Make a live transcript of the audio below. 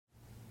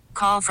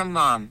Call from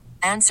mom.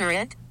 Answer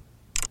it.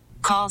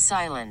 Call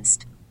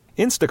silenced.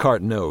 Instacart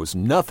knows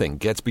nothing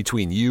gets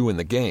between you and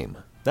the game.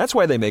 That's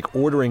why they make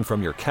ordering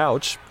from your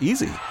couch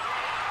easy.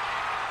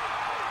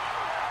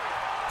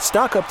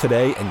 Stock up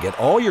today and get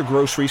all your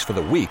groceries for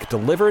the week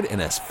delivered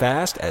in as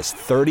fast as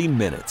 30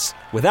 minutes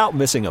without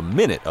missing a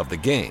minute of the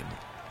game.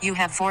 You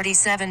have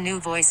 47 new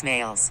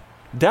voicemails.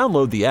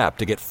 Download the app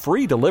to get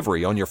free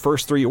delivery on your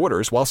first 3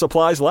 orders while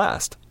supplies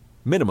last.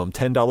 Minimum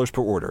 $10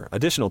 per order.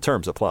 Additional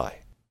terms apply.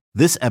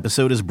 This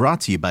episode is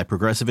brought to you by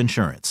Progressive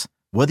Insurance.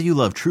 Whether you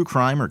love true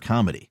crime or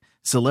comedy,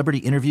 celebrity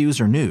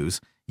interviews or news,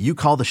 you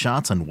call the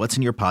shots on what's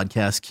in your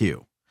podcast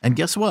queue. And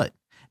guess what?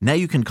 Now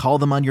you can call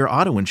them on your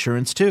auto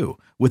insurance too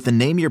with the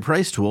Name Your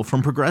Price tool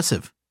from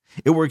Progressive.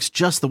 It works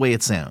just the way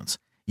it sounds.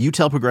 You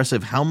tell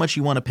Progressive how much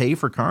you want to pay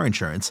for car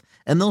insurance,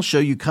 and they'll show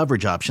you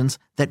coverage options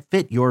that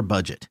fit your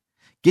budget.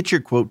 Get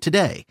your quote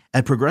today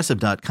at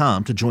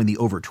Progressive.com to join the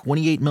over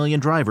 28 million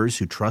drivers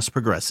who trust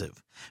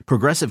Progressive.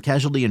 Progressive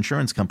Casualty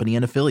Insurance Company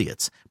and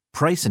Affiliates.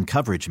 Price and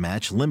coverage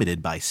match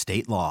limited by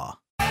state law.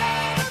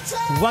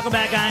 Welcome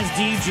back, guys.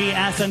 DG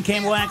on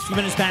KMOX, 2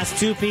 minutes past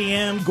 2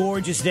 p.m.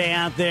 Gorgeous day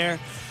out there.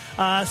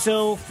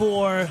 So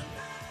for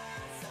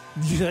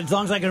as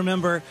long as I can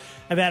remember,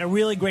 I've had a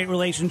really great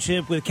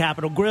relationship with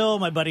Capital Grille.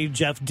 My buddy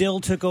Jeff Dill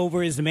took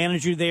over as the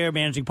manager there,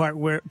 managing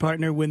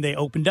partner when they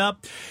opened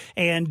up.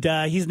 And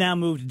he's now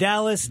moved to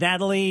Dallas.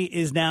 Natalie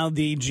is now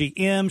the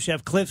GM.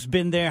 Chef Cliff's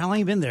been there. How long have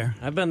you been there?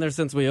 I've been there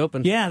since we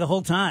opened. Yeah, the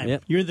whole time.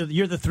 Yep. You're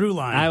the through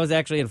line. I was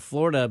actually in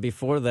Florida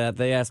before that.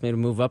 They asked me to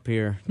move up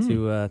here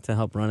to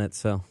help run it,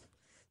 so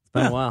it's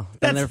been a while.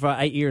 Been there for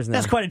 8 years now.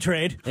 That's quite a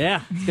trade.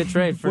 Yeah, it's a good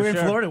trade for Where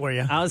sure. in Florida were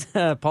you? I was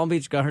Palm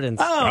Beach Gardens.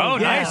 Oh,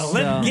 nice. Yeah.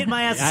 Let me get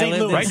my ass to St.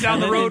 Louis. Right down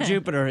the road.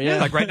 Jupiter,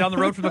 yeah. Like right down the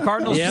road from the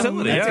Cardinals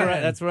facility.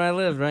 That's where I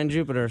lived, right in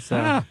Jupiter.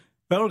 So.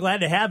 Well, we're glad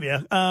to have you.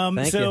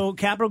 Thank you.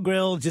 Capital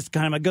Grille is just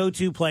kind of my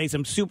go-to place.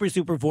 I'm super,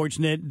 super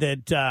fortunate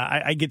that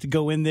I get to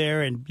go in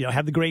there and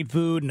have the great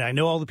food, and I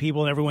know all the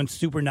people, and everyone's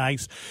super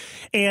nice.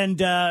 And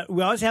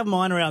we always have them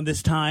on around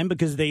this time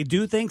because they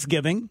do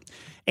Thanksgiving,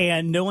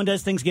 and no one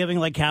does Thanksgiving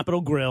like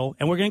Capital Grille,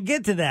 and we're going to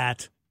get to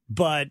that.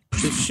 But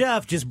the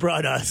chef just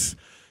brought us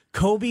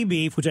Kobe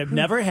beef, which I've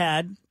never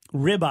had,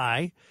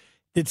 ribeye.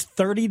 It's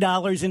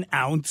 $30 an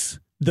ounce.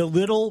 The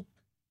little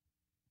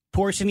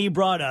portion he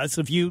brought us,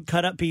 if you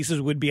cut up pieces,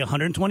 would be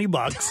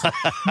 $120.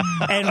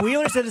 And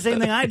Wheeler said the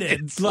same thing I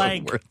did. It's so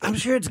like, worth it. I'm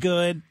sure it's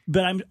good,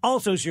 but I'm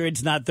also sure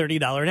it's not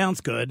 $30 an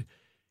ounce good.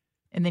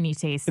 And then you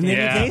taste And it.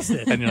 then you taste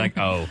it. And you're like,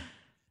 oh.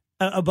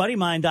 A buddy of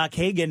mine, Doc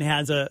Hagan,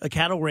 has a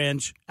cattle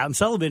ranch out in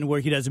Sullivan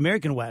where he does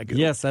American Wagyu.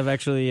 Yes, I've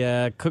actually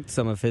cooked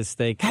some of his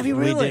steak. Have you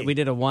really? We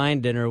did a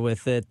wine dinner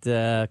with it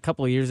a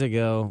couple of years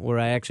ago where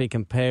I actually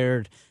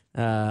compared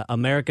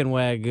American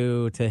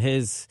Wagyu to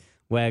his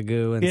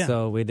Wagyu, and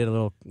so we did a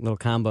little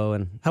combo.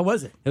 And how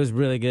was it? It was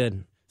really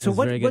good. So it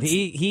was very good.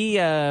 He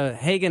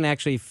Hagen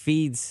actually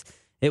feeds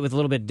it with a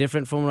little bit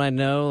different from what I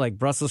know, like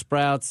Brussels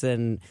sprouts,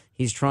 and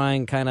he's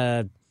trying kind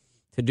of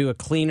to do a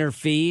cleaner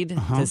feed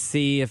to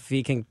see if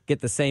he can get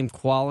the same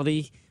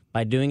quality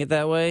by doing it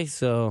that way.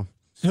 So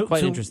it's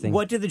quite interesting.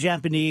 What did the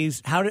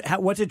Japanese?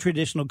 What's a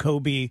traditional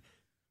Kobe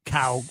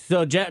cow?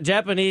 So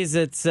Japanese,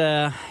 it's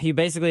you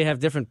basically have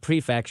different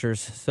prefectures,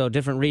 so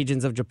different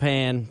regions of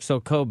Japan. So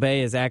Kobe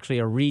is actually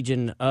a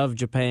region of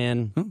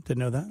Japan. Didn't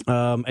know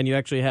that. And you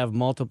actually have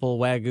multiple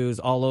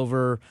Wagyus all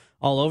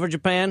over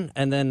Japan,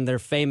 and then they're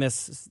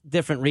famous.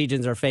 Different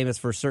regions are famous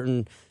for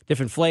certain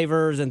different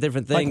flavors and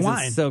different things. Like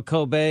wine. And so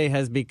Kobe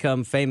has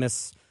become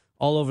famous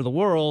all over the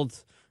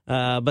world.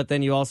 But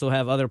then you also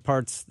have other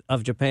parts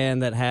of Japan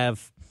that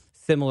have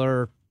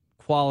similar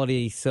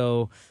quality.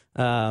 So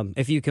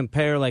if you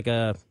compare like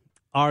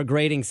our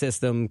grading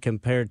system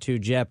compared to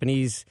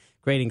Japanese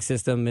grading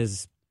system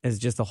is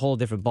just a whole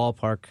different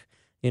ballpark.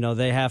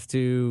 They have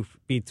to,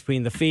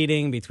 between the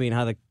feeding, between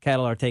how the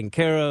cattle are taken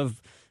care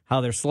of,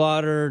 how they're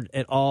slaughtered,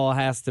 it all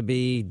has to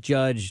be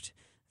judged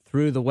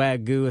through the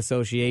Wagyu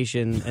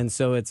Association, and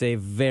so it's a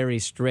very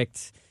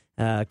strict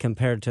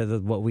compared to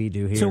what we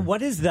do here. So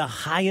what is the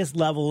highest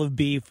level of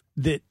beef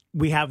that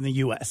we have in the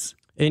U.S.?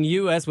 In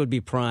U.S. would be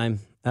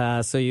prime.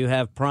 So you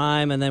have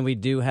prime, and then we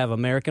do have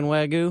American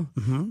Wagyu.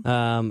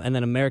 And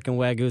then American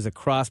Wagyu is a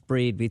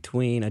crossbreed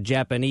between a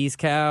Japanese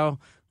cow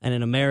and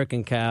an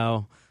American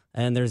cow.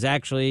 And there's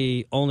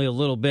actually only a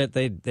little bit.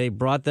 They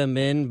brought them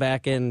in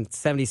back in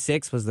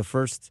 1976 was the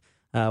first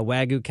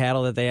Wagyu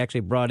cattle that they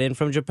actually brought in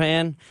from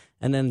Japan.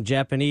 And then the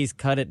Japanese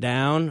cut it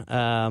down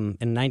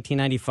in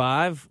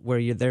 1995,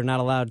 where they're not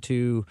allowed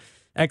to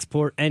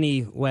export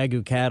any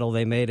Wagyu cattle.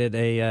 They made it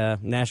a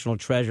national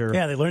treasure.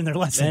 Yeah, they learned their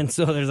lesson. And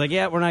so there's like,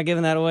 we're not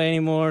giving that away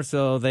anymore.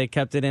 So they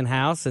kept it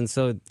in-house. And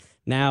so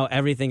now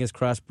everything is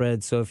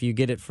crossbred. So if you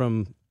get it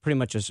from pretty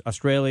much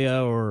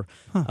Australia or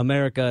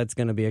America, it's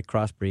going to be a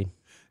crossbreed.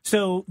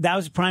 So that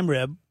was prime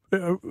rib.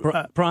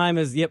 Prime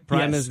is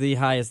the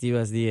highest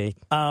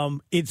USDA.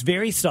 It's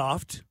very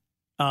soft.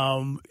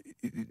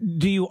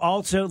 Do you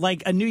also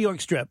like a New York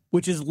strip,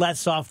 which is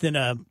less soft than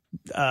a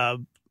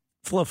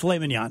filet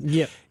mignon?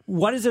 Yep.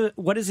 What is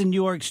a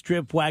New York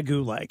strip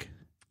Wagyu like?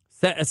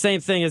 Same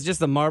thing. It's just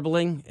the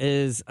marbling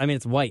is, I mean,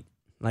 it's white.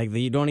 Like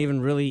you don't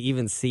even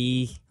really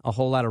see a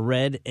whole lot of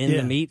red in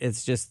the meat.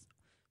 It's just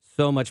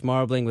so much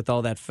marbling with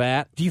all that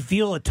fat. Do you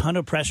feel a ton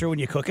of pressure when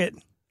you cook it?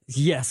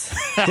 Yes,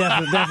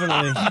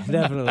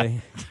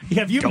 definitely.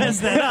 Yeah, if you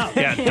mess that up.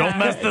 Yeah, don't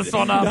mess this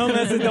one up. Don't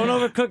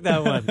overcook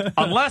that one.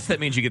 Unless that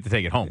means you get to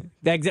take it home.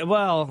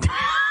 Well,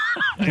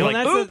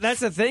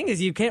 that's the thing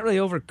is you can't really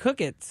overcook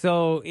it.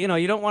 So,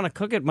 you don't want to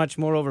cook it much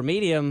more over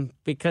medium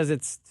because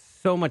it's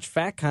so much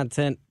fat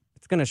content.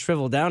 It's going to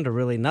shrivel down to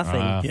really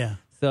nothing. Yeah.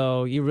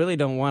 So you really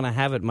don't want to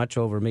have it much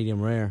over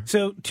medium rare.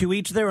 So to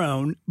each their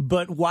own,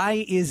 but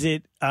why is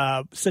it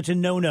such a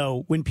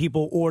no-no when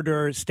people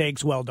order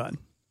steaks well done?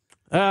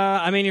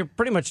 I mean, you're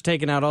pretty much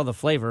taking out all the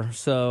flavor.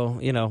 So,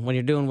 when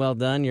you're doing well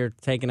done, you're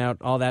taking out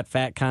all that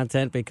fat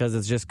content because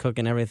it's just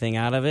cooking everything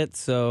out of it.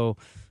 So,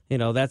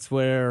 that's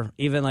where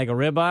even like a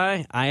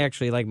ribeye, I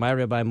actually like my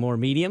ribeye more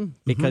medium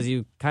because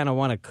you kind of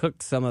want to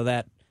cook some of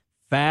that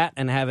fat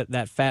and have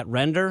that fat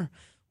render.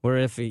 Where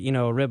if, a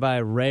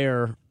ribeye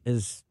rare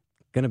is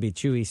going to be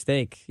chewy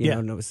steak,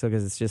 so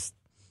because it's just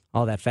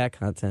all that fat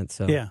content.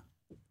 So yeah,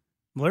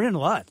 learning a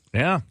lot.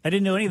 Yeah, I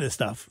didn't know any of this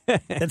stuff.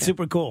 That's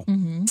super cool.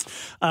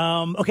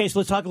 Okay, so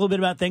let's talk a little bit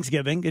about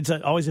Thanksgiving. It's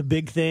always a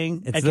big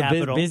thing it's at the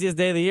Capitol. Busiest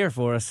day of the year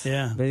for us.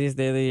 Yeah, busiest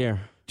day of the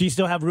year. Do you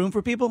still have room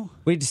for people?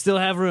 We still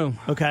have room.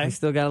 Okay, we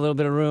still got a little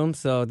bit of room,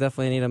 so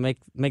definitely need to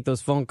make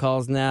those phone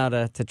calls now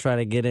to try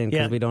to get in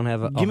because we don't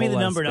have a Give me whole the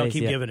lot number of and I'll space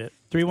keep yet. giving it.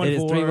 It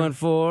is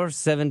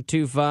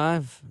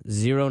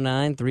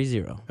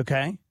 314-725-0930.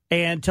 Okay.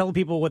 And tell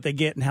people what they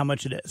get and how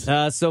much it is.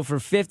 So for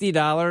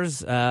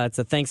 $50, it's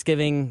a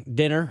Thanksgiving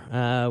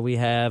dinner. We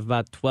have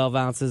about 12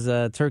 ounces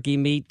of turkey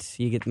meat.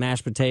 You get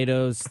mashed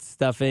potatoes,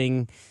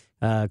 stuffing,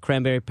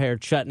 cranberry pear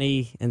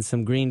chutney, and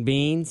some green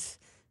beans.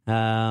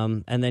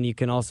 And then you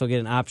can also get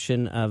an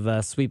option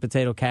of sweet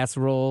potato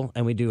casserole,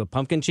 and we do a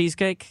pumpkin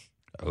cheesecake.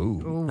 Oh,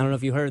 I don't know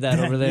if you heard that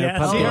over there. Yeah,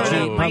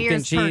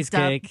 pumpkin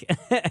cheesecake.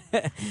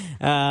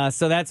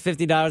 So that's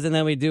 $50, and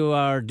then we do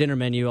our dinner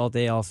menu all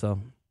day also.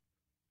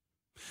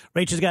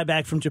 Rachel's got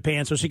back from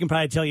Japan, so she can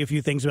probably tell you a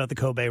few things about the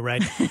Kobe,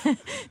 right?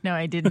 No,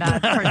 I did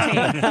not partake.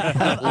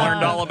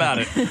 learned all about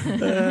it.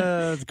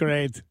 That's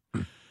great.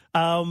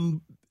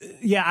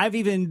 Yeah, I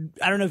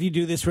don't know if you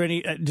do this for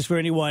just for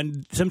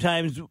anyone.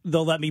 Sometimes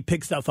they'll let me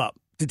pick stuff up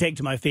to take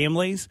to my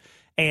families,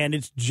 and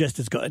it's just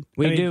as good.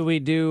 We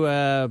do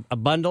a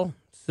bundle.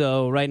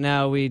 So right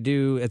now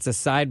it's a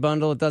side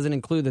bundle. It doesn't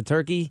include the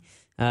turkey,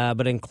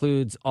 but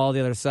includes all the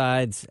other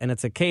sides, and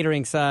it's a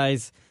catering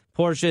size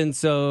portion,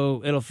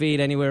 so it'll feed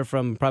anywhere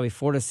from probably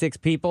 4 to 6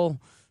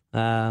 people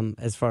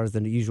as far as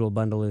the usual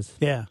bundle is.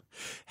 Yeah.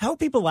 Help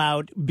people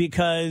out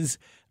because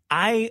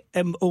I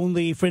am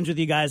only friends with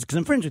you guys because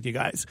I'm friends with you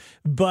guys.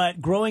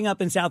 But growing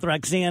up in South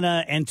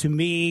Roxana, and to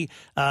me,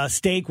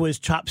 steak was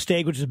chopped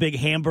steak, which is a big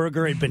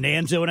hamburger at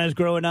Bonanza when I was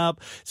growing up.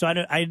 So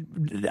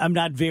I'm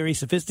not very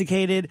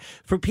sophisticated.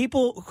 For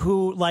people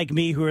who, like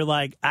me, who are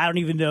like, I don't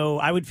even know,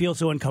 I would feel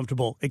so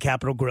uncomfortable at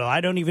Capitol Grill. I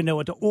don't even know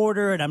what to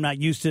order, and I'm not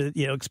used to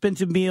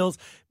expensive meals.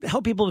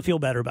 Help people to feel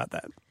better about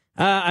that.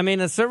 I mean,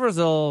 the servers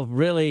will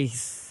really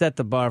set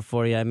the bar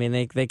for you. I mean,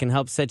 they can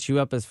help set you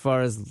up as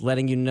far as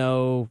letting you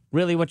know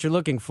really what you're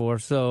looking for.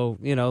 So,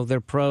 they're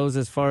pros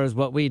as far as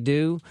what we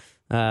do,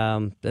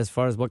 as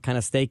far as what kind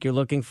of steak you're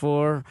looking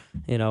for.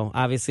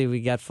 Obviously we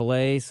got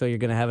filet, so you're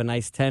going to have a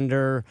nice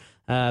tender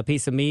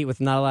piece of meat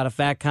with not a lot of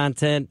fat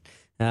content.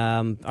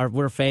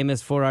 We're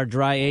famous for our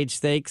dry aged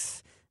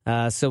steaks.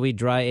 So we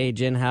dry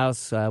age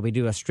in-house. We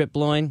do a strip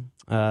loin.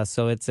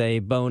 So it's a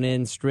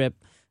bone-in strip.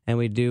 And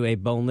we do a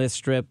boneless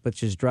strip,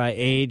 which is dry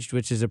aged,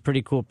 which is a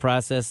pretty cool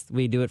process.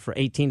 We do it for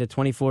 18 to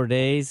 24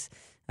 days,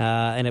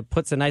 and it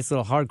puts a nice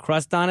little hard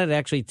crust on it. It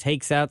actually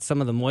takes out some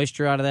of the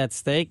moisture out of that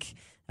steak,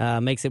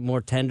 makes it more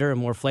tender and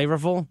more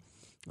flavorful.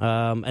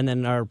 And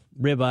then our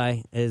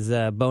ribeye is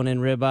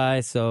bone-in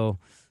ribeye, so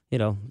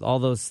all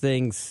those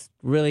things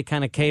really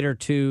kind of cater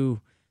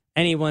to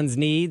anyone's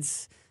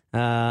needs.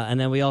 And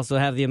then we also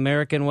have the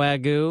American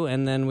Wagyu,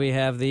 and then we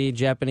have the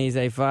Japanese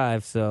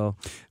A5. So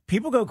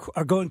people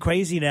are going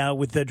crazy now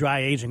with the dry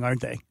aging, aren't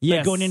they? Yes.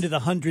 Like going into the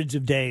hundreds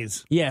of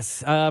days.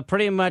 Yes,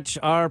 pretty much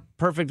our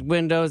perfect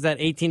window is that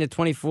 18 to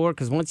 24,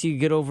 because once you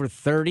get over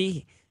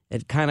 30,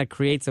 it kind of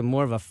creates a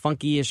more of a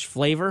funky-ish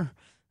flavor.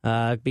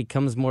 It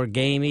becomes more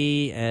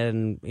gamey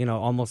and,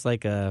 almost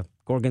like a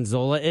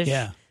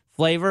gorgonzola-ish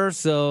flavor.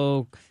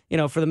 So,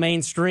 for the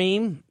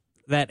mainstream,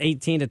 that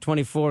 18 to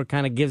 24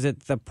 kind of gives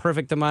it the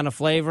perfect amount of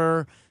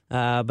flavor,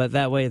 but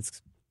that way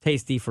it's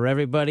tasty for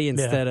everybody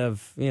instead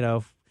of,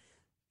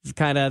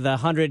 kind of the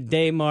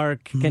 100-day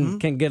mark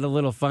can get a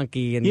little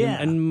funky, and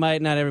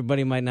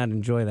everybody might not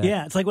enjoy that.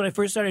 Yeah, it's like when I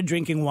first started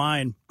drinking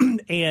wine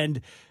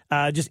and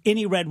just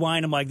any red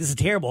wine, I'm like, this is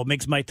terrible. It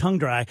makes my tongue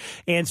dry.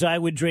 And so I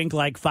would drink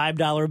like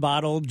 $5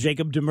 bottle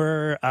Jacob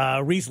Demure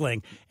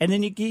Riesling. And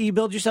then you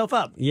build yourself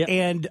up. Yep.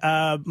 And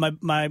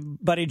my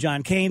buddy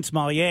John Kane,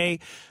 sommelier,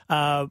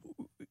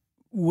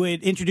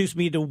 would introduce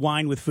me to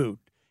wine with food.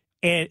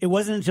 And it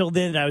wasn't until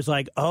then that I was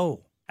like,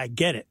 oh, I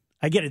get it.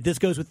 I get it. This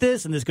goes with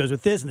this, and this goes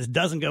with this, and this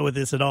doesn't go with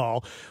this at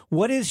all.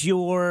 What is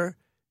your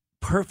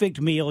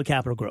perfect meal at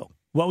Capitol Grill?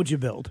 What would you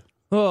build?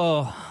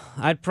 Oh,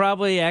 I'd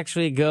probably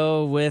actually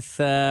go with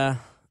the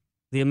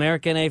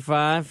American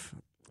A5,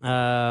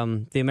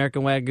 the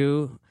American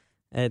Wagyu.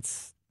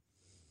 It's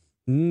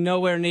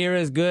nowhere near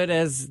as good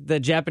as the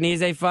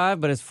Japanese A5,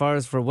 but as far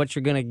as for what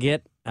you're going to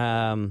get,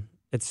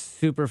 it's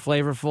super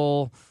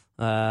flavorful.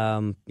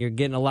 You're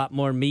getting a lot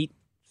more meat,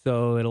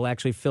 so it'll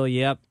actually fill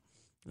you up.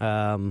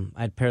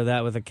 I'd pair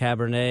that with a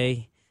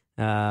Cabernet.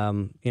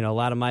 A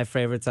lot of my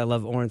favorites, I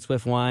love Orange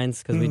Swift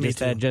wines because we just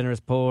had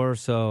Generous Pour.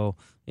 So,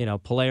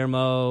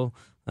 Palermo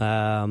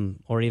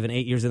or even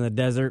 8 Years in the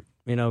Desert,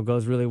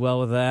 goes really well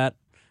with that.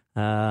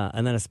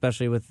 And then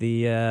especially with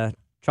the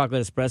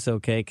chocolate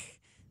espresso cake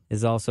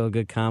is also a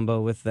good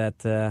combo with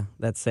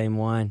that same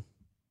wine.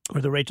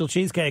 Or the Rachel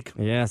cheesecake.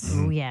 Yes.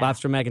 Ooh, yeah.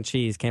 Lobster mac and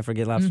cheese. Can't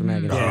forget lobster mac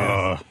and cheese.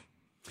 Yeah.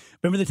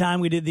 Remember the time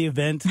we did the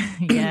event?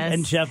 Yes.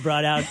 And Chef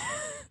brought out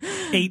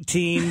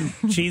 18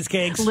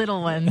 cheesecakes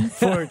Little ones.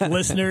 for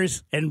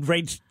listeners, and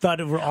Rach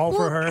thought it were all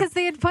for her. Because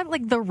they had put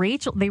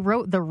they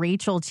wrote the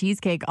Rachel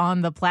cheesecake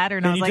on the platter,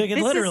 and I And was you like, took it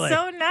this literally. is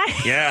so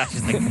nice. Yeah.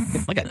 She's like,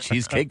 I got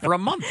cheesecake for a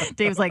month.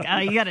 Dave's like, oh,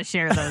 you got to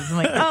share those. I'm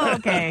like, oh,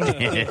 okay.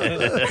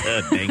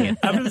 Dang it.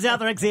 I'm from South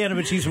Louisiana,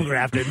 but she's from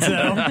Grafton.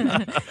 So,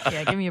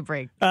 Yeah, give me a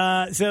break.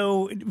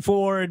 so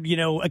for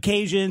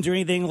occasions or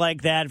anything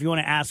like that, if you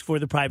want to ask for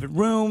the private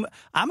room,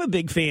 I'm a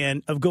big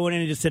fan of going in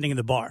and just sitting in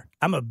the bar.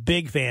 I'm a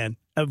big fan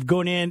of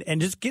going in and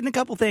just getting a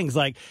couple things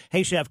like,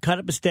 hey, chef, cut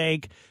up a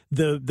steak,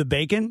 the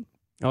bacon,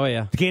 Oh,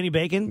 yeah. the candy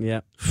bacon.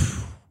 Yeah.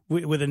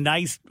 With a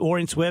nice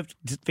Orange Swift,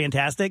 just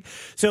fantastic.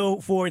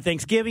 So for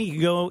Thanksgiving, you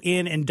can go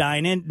in and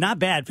dine in. Not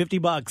bad,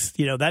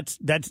 $50.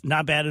 That's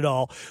not bad at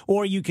all.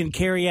 Or you can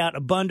carry out a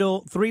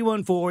bundle,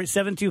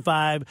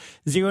 314-725-0930,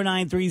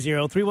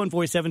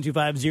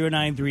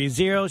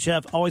 314-725-0930.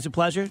 Chef, always a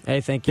pleasure.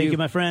 Hey, thank you. Thank you,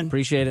 my friend.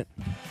 Appreciate it.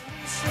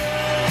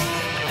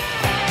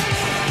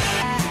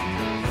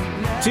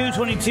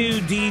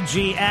 222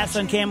 DGS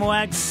on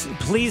KMOX.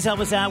 Please help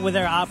us out with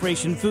our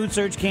Operation Food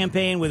Search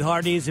campaign with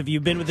Hardee's. If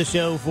you've been with the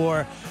show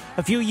for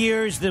a few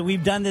years, that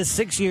we've done this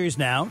 6 years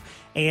now,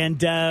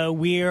 and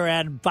we're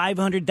at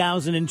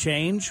 500,000 and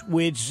change,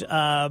 which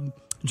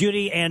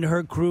Judy and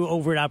her crew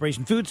over at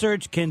Operation Food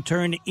Search can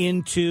turn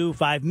into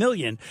 $5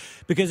 million,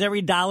 because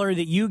every dollar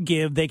that you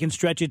give, they can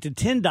stretch it to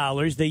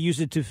 $10. They use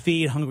it to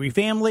feed hungry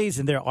families,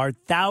 and there are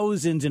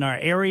thousands in our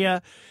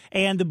area.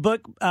 And the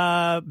book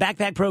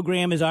backpack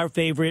program is our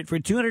favorite for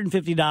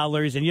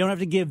 $250, and you don't have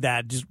to give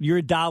that. Just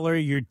your dollar,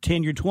 your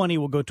 10, your 20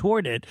 will go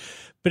toward it.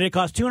 But it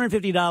costs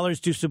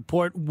 $250 to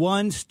support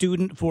one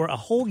student for a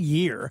whole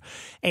year.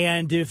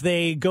 And if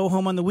they go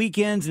home on the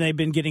weekends and they've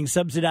been getting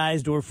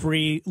subsidized or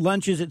free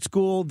lunches at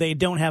school, they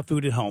don't have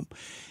food at home.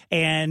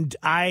 And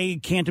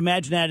I can't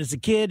imagine that as a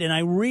kid, and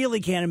I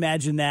really can't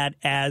imagine that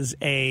as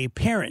a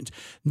parent,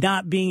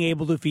 not being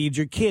able to feed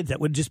your kids. That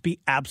would just be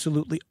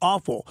absolutely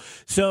awful.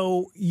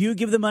 So you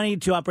give the money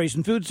to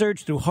Operation Food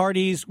Search through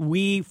Hardee's.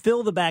 We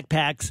fill the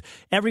backpacks.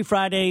 Every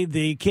Friday,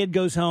 the kid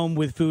goes home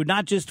with food,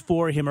 not just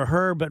for him or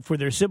her, but for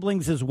their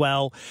siblings as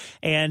well.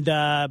 And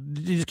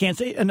you just can't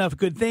say enough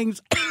good things.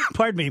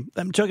 Pardon me.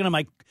 I'm choking on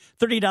my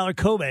 $30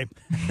 Kobe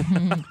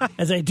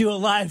as I do a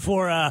live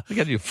for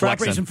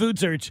Operation Food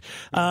Search.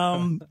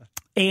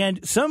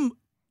 And some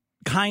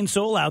kind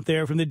soul out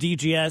there from the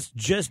DGS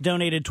just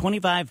donated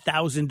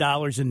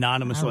 $25,000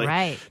 anonymously. All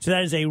right. So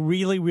that is a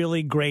really,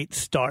 really great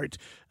start.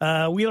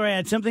 Wheeler, I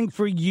had something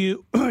for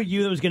you,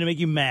 that was going to make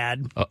you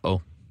mad.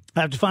 Uh-oh.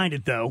 I have to find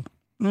it, though.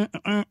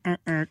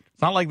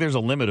 It's not like there's a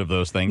limit of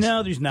those things.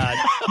 No, there's not.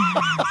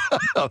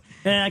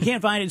 And I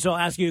can't find it, so I'll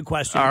ask you a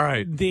question. All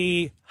right.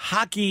 The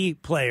hockey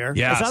player,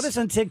 Yes. I saw this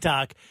on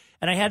TikTok,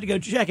 and I had to go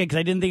check it because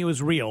I didn't think it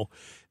was real.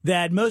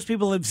 That most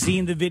people have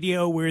seen the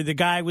video where the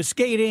guy was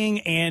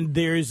skating and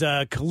there's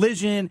a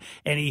collision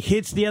and he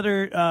hits the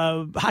other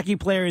hockey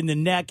player in the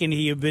neck and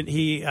he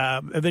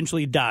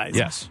eventually dies.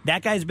 Yes.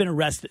 That guy's been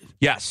arrested.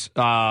 Yes.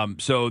 And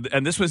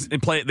this was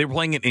they were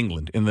playing in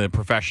England, in the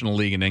professional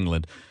league in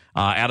England.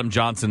 Adam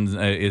Johnson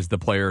is the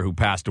player who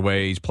passed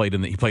away. He played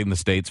in the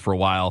States for a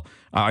while,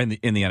 in the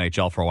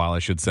NHL for a while, I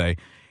should say.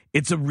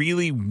 It's a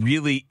really,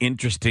 really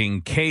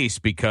interesting case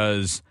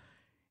because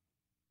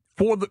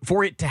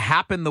for it to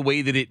happen the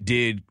way that it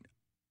did,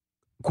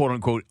 quote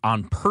unquote,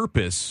 on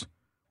purpose,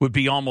 would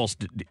be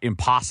almost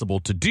impossible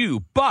to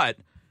do. But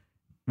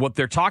what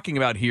they're talking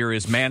about here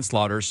is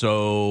manslaughter.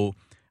 So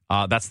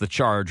that's the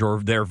charge,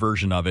 or their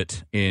version of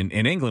it in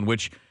England,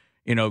 which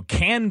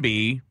can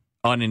be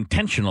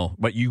unintentional,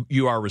 but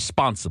you are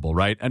responsible,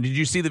 right? And did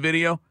you see the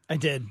video? I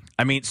did.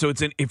 I mean, so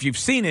if you've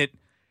seen it,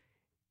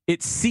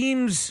 it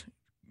seems,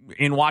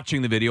 in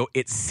watching the video,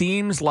 it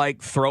seems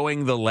like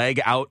throwing the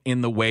leg out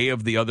in the way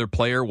of the other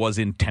player was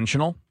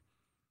intentional.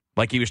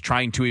 Like he was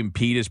trying to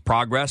impede his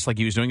progress, like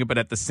he was doing it. But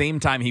at the same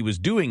time he was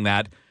doing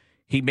that,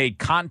 he made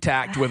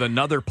contact with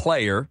another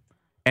player,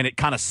 and it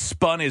kind of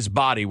spun his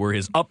body, where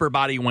his upper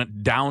body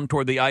went down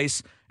toward the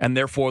ice, and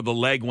therefore the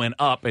leg went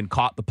up and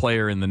caught the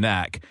player in the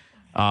neck.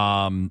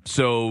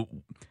 So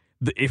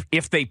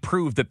if they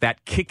prove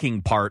that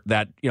kicking part,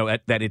 that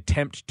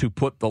attempt to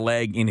put the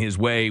leg in his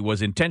way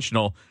was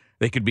intentional,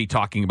 they could be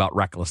talking about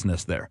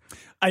recklessness there.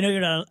 I know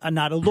you're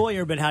not a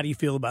lawyer, but how do you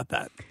feel about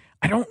that?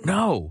 I don't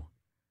know.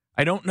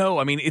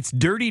 I mean, it's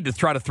dirty to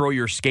try to throw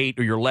your skate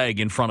or your leg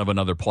in front of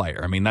another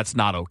player. I mean, that's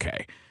not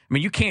okay. I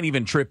mean, you can't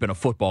even trip in a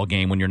football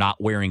game when you're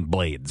not wearing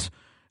blades.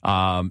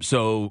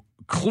 So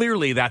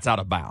clearly that's out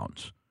of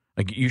bounds.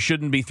 Like, you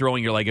shouldn't be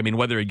throwing your leg. I mean,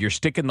 whether you're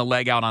sticking the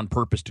leg out on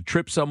purpose to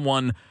trip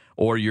someone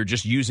or you're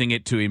just using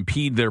it to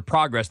impede their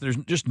progress, there's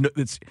just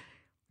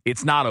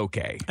it's not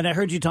okay. And I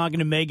heard you talking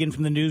to Megan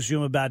from the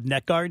newsroom about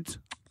neck guards.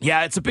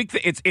 Yeah, it's a big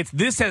thing.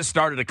 This has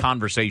started a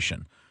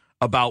conversation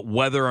about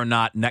whether or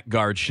not neck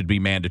guards should be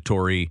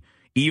mandatory,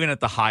 even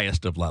at the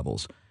highest of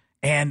levels.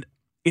 And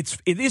it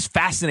is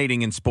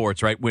fascinating in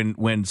sports, right?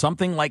 When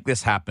something like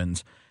this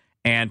happens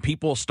and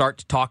people start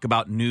to talk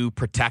about new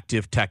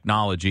protective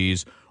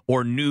technologies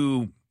or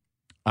new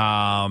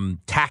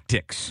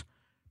tactics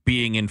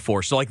being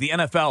enforced. So like the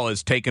NFL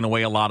has taken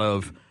away a lot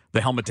of the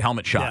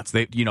helmet-to-helmet shots.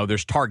 Yeah.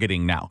 There's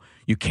targeting now.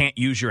 You can't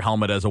use your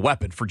helmet as a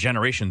weapon. For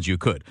generations, you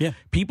could. Yeah.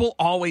 People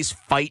always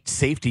fight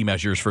safety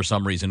measures for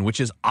some reason, which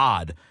is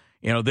odd.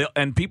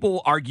 And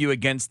people argue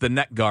against the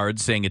neck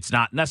guards, saying it's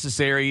not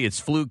necessary, it's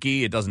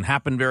fluky, it doesn't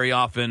happen very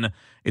often,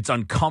 it's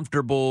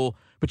uncomfortable.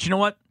 But you know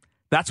what?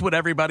 That's what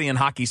everybody in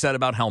hockey said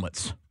about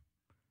helmets.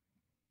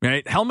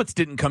 Right? Helmets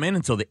didn't come in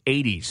until the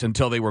 80s,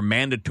 until they were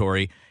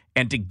mandatory.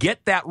 And to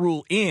get that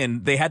rule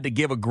in, they had to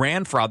give a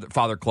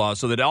grandfather clause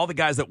so that all the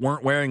guys that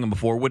weren't wearing them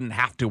before wouldn't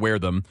have to wear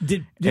them.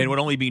 And it would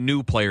only be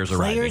new players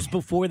arriving. Players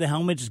before the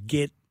helmets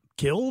get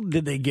killed?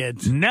 Did they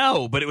get...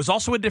 No, but it was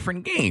also a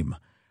different game.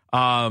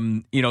 A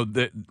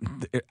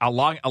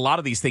lot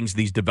of these things,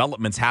 these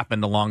developments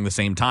happened along the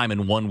same time,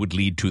 and one would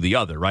lead to the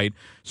other, right?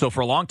 So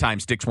for a long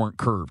time, sticks weren't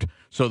curved.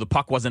 So the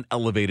puck wasn't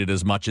elevated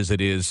as much as it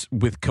is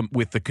with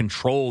the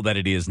control that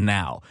it is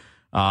now.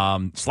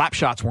 Slap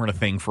shots weren't a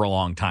thing for a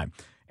long time.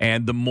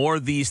 And the more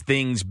these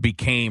things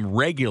became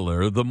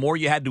regular, the more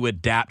you had to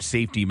adapt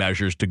safety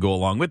measures to go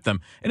along with them.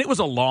 And it was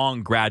a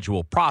long,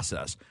 gradual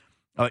process.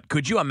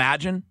 Could you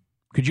imagine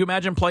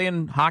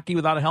playing hockey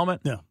without a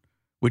helmet? No.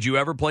 Would you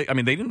ever play? I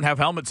mean, they didn't have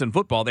helmets in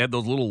football. They had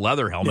those little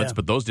leather helmets,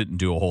 but those didn't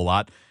do a whole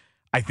lot.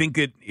 I think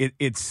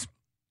it's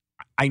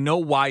I know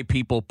why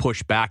people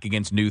push back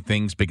against new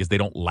things because they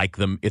don't like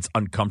them. It's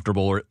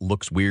uncomfortable or it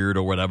looks weird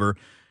or whatever.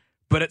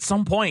 But at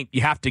some point,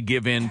 you have to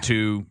give in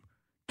to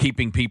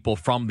keeping people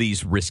from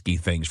these risky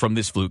things, from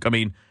this fluke. I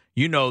mean,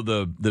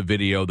 the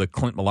video, the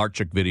Clint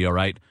Malarchuk video,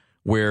 right?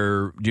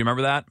 Where, do you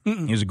remember that?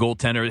 Mm-mm. He was a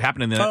goaltender. It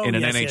happened in an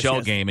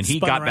NHL game, and he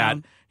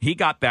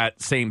got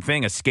that same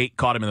thing. A skate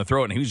caught him in the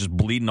throat, and he was just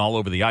bleeding all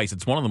over the ice.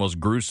 It's one of the most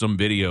gruesome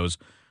videos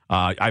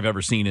I've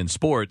ever seen in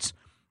sports.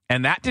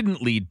 And that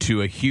didn't lead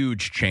to a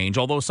huge change,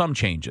 although some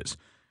changes.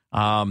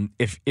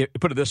 If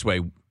put it this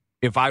way,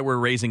 if I were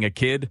raising a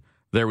kid,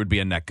 there would be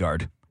a neck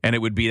guard. And it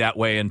would be that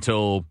way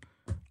until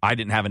I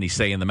didn't have any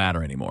say in the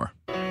matter anymore.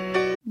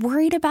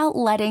 Worried about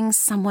letting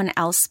someone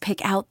else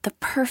pick out the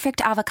perfect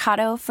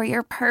avocado for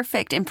your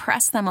perfect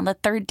impress them on the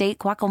third date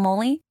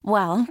guacamole?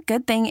 Well,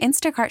 good thing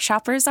Instacart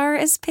shoppers are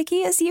as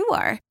picky as you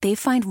are. They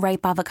find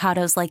ripe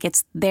avocados like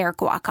it's their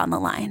guac on the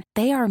line.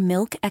 They are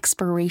milk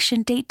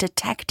expiration date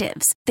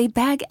detectives. They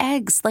bag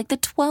eggs like the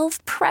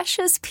 12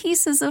 precious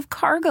pieces of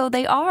cargo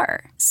they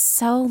are.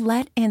 So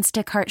let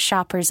Instacart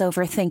shoppers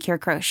overthink your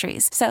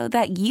groceries so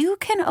that you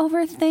can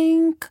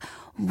overthink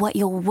what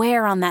you'll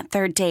wear on that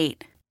third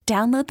date.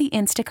 Download the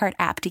Instacart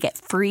app to get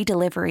free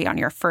delivery on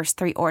your first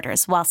 3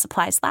 orders while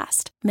supplies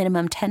last.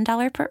 Minimum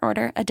 $10 per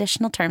order.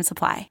 Additional terms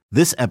apply.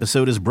 This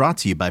episode is brought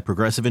to you by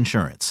Progressive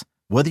Insurance.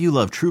 Whether you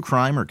love true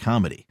crime or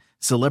comedy,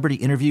 celebrity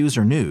interviews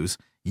or news,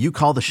 you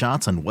call the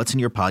shots on what's in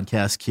your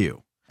podcast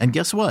queue. And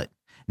guess what?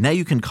 Now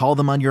you can call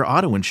them on your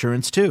auto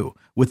insurance too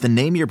with the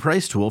Name Your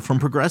Price tool from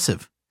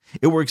Progressive.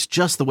 It works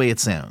just the way it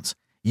sounds.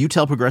 You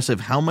tell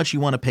Progressive how much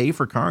you want to pay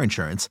for car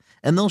insurance,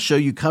 and they'll show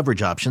you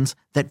coverage options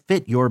that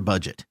fit your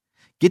budget.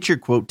 Get your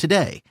quote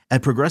today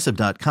at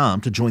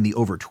Progressive.com to join the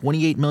over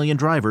 28 million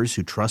drivers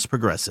who trust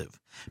Progressive.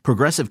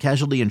 Progressive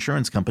Casualty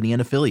Insurance Company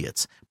and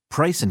Affiliates.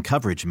 Price and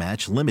coverage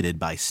match limited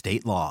by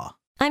state law.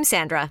 I'm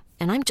Sandra,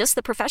 and I'm just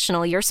the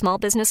professional your small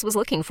business was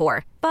looking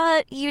for.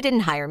 But you didn't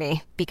hire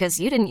me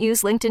because you didn't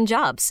use LinkedIn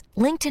Jobs.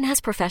 LinkedIn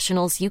has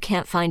professionals you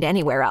can't find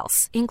anywhere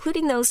else,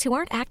 including those who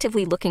aren't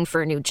actively looking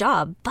for a new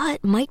job,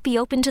 but might be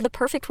open to the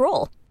perfect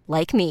role,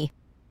 like me.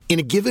 In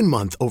a given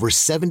month, over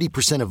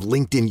 70% of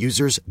LinkedIn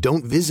users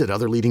don't visit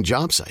other leading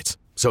job sites.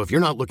 So if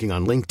you're not looking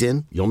on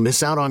LinkedIn, you'll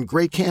miss out on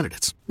great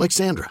candidates like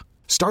Sandra.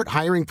 Start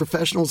hiring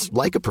professionals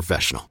like a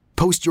professional.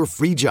 Post your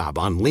free job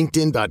on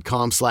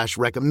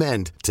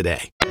linkedin.com/recommend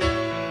today.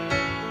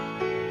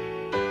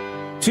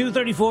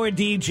 234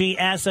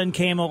 DGS on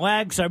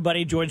KMOX. Our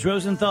buddy George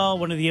Rosenthal,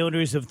 one of the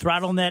owners of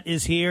ThrottleNet,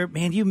 is here.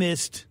 Man, you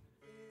missed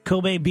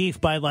Kobe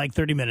beef by like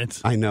 30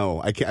 minutes. I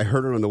know. I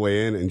heard it on the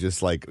way in and just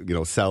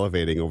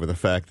salivating over the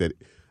fact that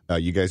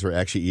you guys were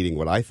actually eating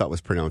what I thought was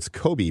pronounced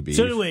Kobe beef.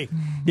 So do we.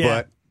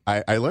 Yeah. But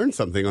I learned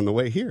something on the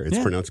way here. It's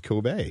pronounced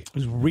Kobe. It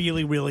was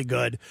really, really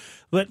good.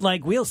 But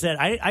like Wheel said,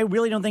 I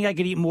really don't think I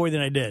could eat more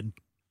than I did.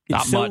 It's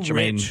Not so much.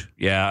 rich.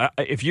 I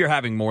mean, if you're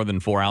having more than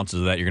 4 ounces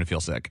of that, you're going to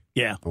feel sick.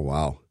 Yeah. Oh,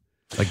 wow.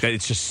 Like that,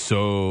 it's just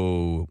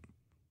so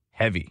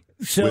heavy.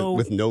 So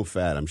with no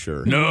fat, I'm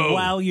sure. No.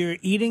 While you're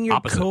eating your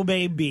Opposite.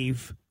 Kobe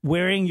beef,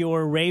 wearing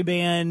your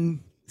Ray-Ban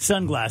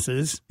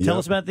sunglasses, tell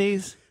us about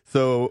these.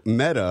 So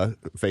Meta,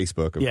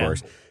 Facebook, of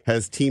course,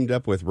 has teamed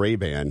up with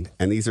Ray-Ban,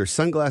 and these are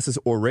sunglasses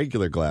or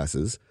regular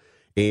glasses,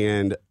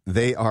 and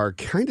they are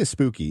kind of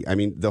spooky. I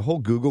mean, the whole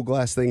Google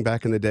Glass thing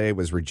back in the day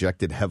was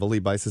rejected heavily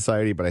by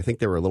society, but I think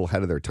they were a little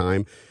ahead of their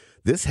time.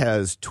 This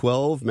has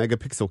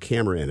 12-megapixel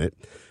camera in it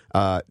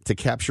to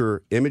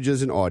capture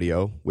images and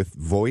audio with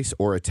voice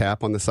or a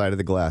tap on the side of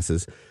the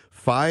glasses,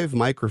 5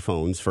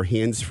 microphones for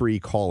hands-free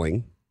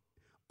calling,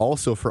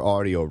 also for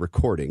audio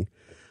recording,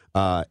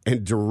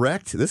 and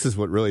direct, this is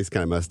what really is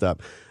kind of messed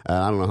up.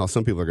 I don't know how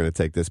some people are going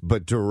to take this,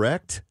 but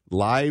direct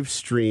live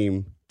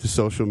stream to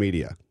social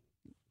media.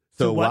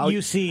 So what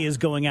you see is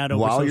going out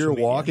over while social you're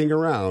media. walking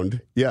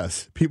around.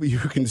 Yes, people, you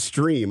can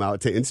stream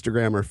out to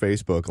Instagram or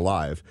Facebook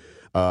live.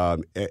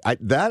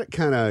 That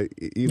kind of,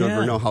 you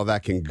never know how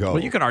that can go.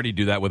 Well, you can already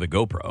do that with a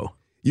GoPro.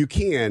 You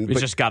can.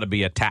 It's just got to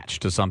be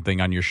attached to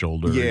something on your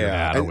shoulder or your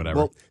hat or whatever.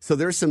 Well, so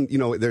there's some,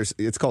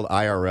 it's called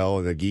IRL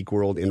in the geek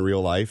world in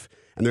real life.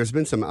 And there's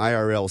been some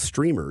IRL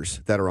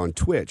streamers that are on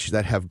Twitch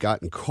that have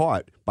gotten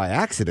caught by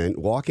accident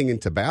walking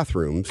into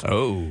bathrooms.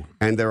 Oh.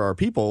 And there are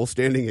people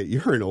standing at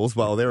urinals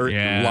while they're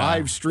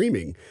live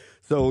streaming.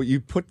 So you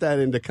put that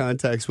into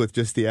context with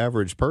just the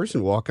average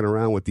person walking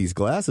around with these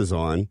glasses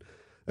on.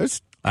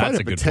 There's quite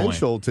a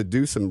potential to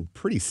do some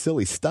pretty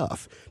silly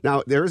stuff.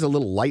 Now, there is a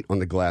little light on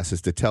the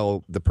glasses to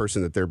tell the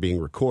person that they're being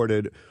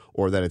recorded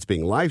or that it's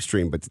being live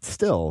streamed, but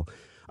still...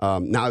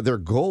 now, their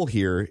goal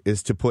here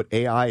is to put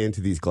AI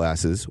into these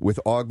glasses with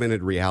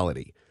augmented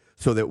reality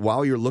so that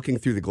while you're looking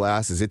through the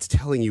glasses, it's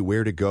telling you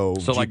where to go.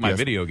 So GPS, like my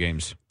video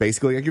games.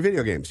 Basically like your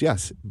video games,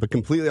 yes, but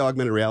completely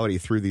augmented reality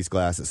through these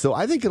glasses. So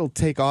I think it'll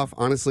take off,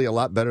 honestly, a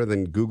lot better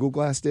than Google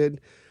Glass did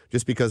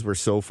just because we're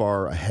so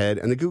far ahead.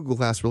 And the Google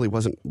Glass really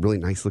wasn't really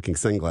nice-looking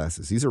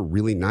sunglasses. These are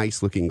really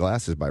nice-looking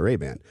glasses by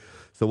Ray-Ban.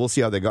 So we'll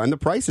see how they go. And the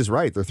price is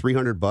right. They're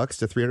 $300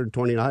 to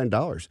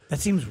 $329. That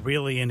seems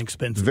really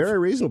inexpensive. Very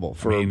reasonable.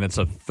 I mean, that's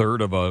a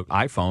third of an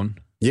iPhone.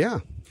 Yeah,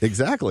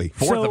 exactly.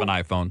 Fourth of an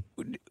iPhone.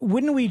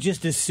 Wouldn't we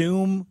just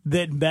assume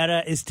that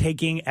Meta is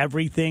taking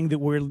everything that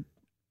we're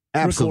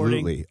Absolutely.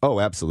 recording?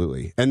 Oh,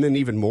 absolutely. And then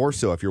even more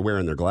so if you're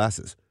wearing their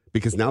glasses.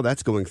 Because now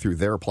that's going through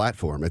their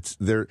platform. It's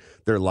their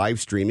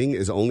live streaming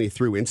is only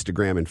through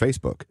Instagram and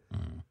Facebook.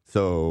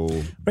 So,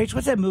 Rach,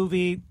 what's that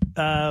movie?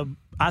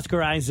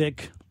 Oscar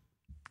Isaac.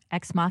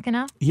 Ex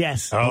Machina?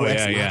 Yes. Oh,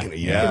 Ex yeah. Machina,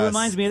 yes. It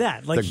reminds me of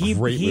that. Like It's a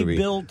great he movie.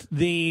 built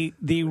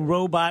the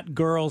robot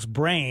girl's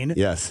brain.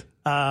 yes.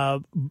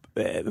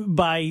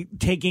 By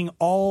taking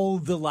all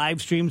the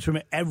live streams from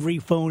every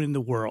phone in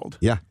the world.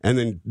 Yeah, and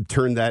then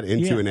turn that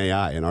into an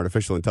AI, an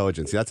artificial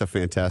intelligence. That's a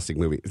fantastic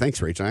movie.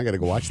 Thanks, Rachel. I got to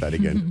go watch that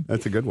again.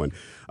 That's a good one.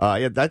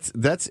 It's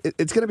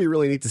going to be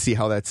really neat to see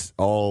how that's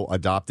all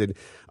adopted.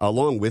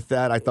 Along with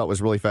that, I thought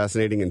was really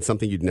fascinating and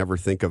something you'd never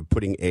think of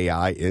putting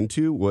AI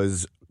into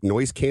was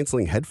noise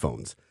canceling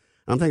headphones.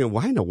 I'm thinking,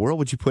 why in the world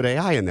would you put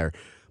AI in there?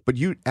 But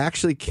you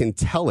actually can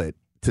tell it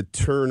to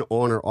turn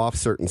on or off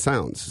certain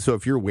sounds. So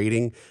if you're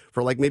waiting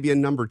for like maybe a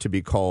number to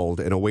be called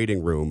in a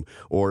waiting room,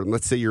 or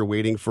let's say you're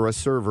waiting for a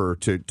server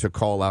to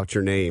call out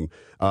your name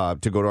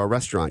to go to a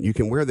restaurant, you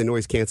can wear the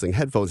noise canceling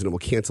headphones and it will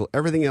cancel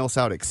everything else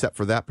out except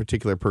for that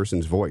particular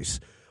person's voice.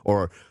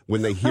 Or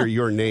when they hear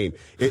your name,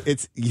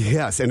 it's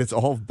and it's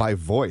all by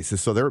voice.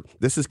 So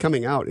this is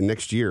coming out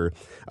next year.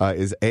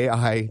 Is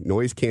AI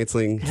noise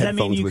canceling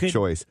headphones with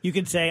choice? You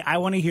could say, "I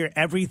want to hear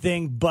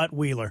everything but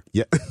Wheeler."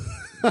 Yeah.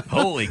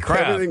 Holy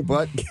crap! Everything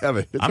but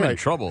Kevin. That's I'm right. in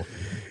trouble.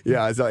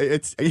 Yeah, so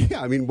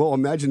I mean, well,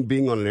 imagine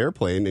being on an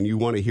airplane and you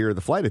want to hear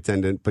the flight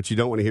attendant, but you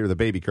don't want to hear the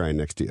baby crying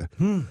next to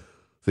you.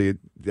 So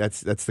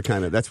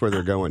that's where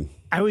they're going.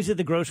 I was at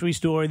the grocery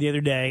store the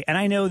other day, and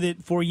I know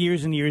that for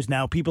years and years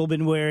now, people have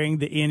been wearing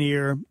the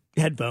in-ear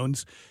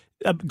headphones,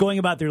 going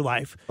about their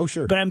life. Oh,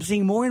 sure. But I'm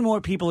seeing more and more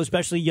people,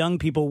 especially young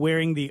people,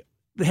 wearing the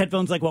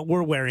headphones like what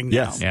we're wearing now.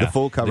 Yes, the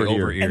full cover The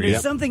ear. over-ear, And there's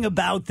Yep. something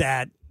about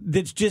that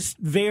that's just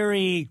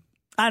very,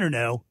 I don't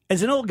know.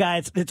 As an old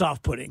guy, it's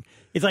off-putting.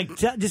 It's like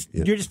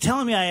you're just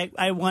telling me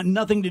I want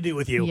nothing to do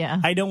with you. Yeah.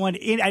 I don't want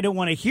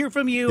to hear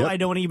from you. Yep. I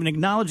don't want to even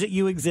acknowledge that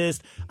you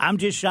exist. I'm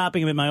just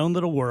shopping. I'm in my own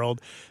little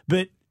world.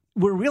 But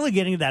we're really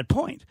getting to that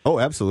point. Oh,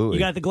 absolutely. You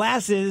got the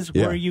glasses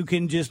where you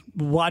can just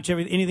watch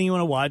anything you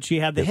want to watch.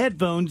 You have the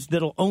headphones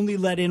that'll only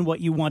let in what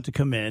you want to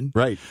come in.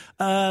 Right.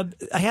 I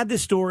had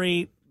this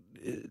story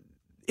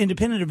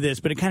independent of this,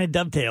 but it kind of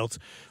dovetails.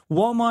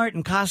 Walmart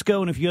and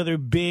Costco and a few other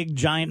big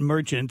giant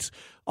merchants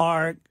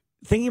are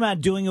thinking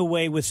about doing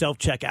away with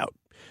self-checkout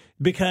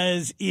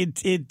because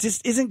it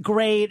just isn't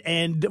great.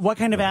 And what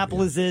kind of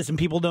Apple is this? And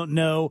people don't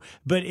know.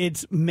 But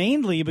it's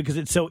mainly because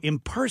it's so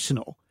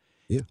impersonal.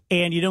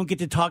 and you don't get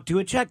to talk to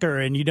a checker,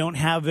 and you don't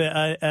have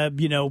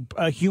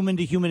a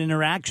human-to-human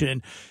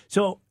interaction.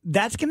 So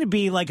that's going to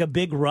be like a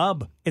big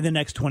rub in the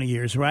next 20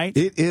 years, right?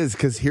 It is,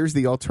 because here's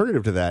the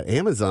alternative to that.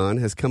 Amazon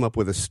has come up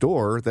with a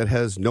store that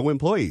has no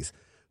employees.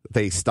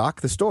 They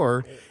stock the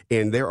store,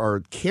 and there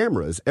are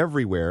cameras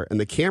everywhere, and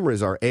the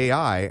cameras are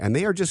AI, and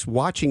they are just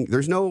watching.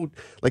 There's no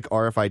like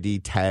RFID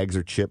tags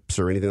or chips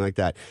or anything like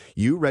that.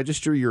 You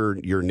register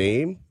your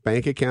name,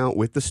 bank account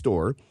with the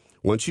store.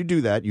 Once you do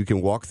that, you can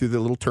walk through the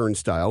little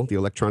turnstile, the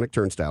electronic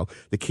turnstile.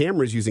 The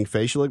camera is using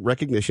facial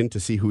recognition to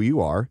see who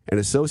you are and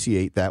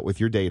associate that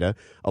with your data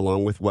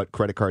along with what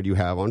credit card you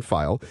have on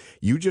file.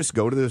 You just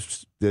go to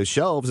the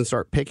shelves and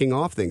start picking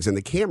off things, and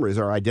the cameras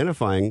are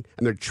identifying,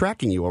 and they're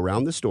tracking you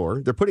around the store.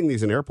 They're putting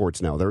these in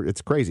airports now.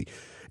 It's crazy.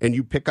 And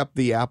you pick up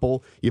the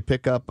apple, you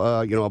pick up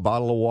a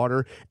bottle of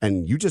water,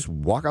 and you just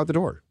walk out the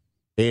door.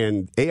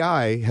 And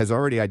AI has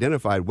already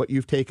identified what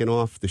you've taken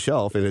off the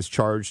shelf and has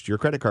charged your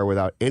credit card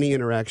without any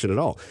interaction at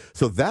all.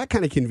 So that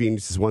kind of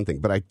convenience is one thing.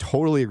 But I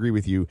totally agree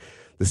with you.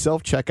 The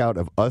self-checkout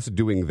of us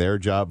doing their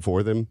job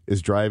for them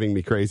is driving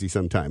me crazy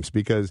sometimes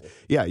because,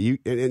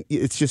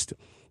 it's just...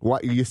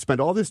 You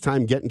spend all this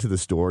time getting to the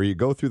store, you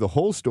go through the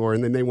whole store,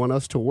 and then they want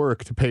us to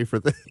work to pay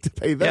to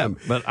pay them.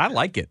 Yeah, but I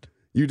like it.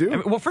 You do? I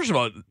mean, well, first of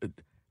all,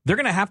 they're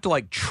going to have to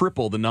like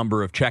triple the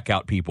number of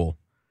checkout people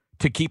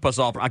to keep us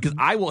off. Because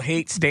I will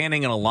hate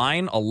standing in a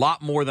line a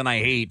lot more than I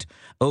hate,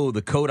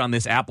 the code on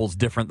this apple's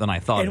different than I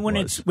thought and when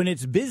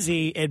it's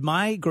busy at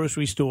my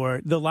grocery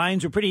store, the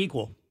lines are pretty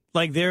equal.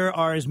 Like there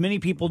are as many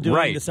people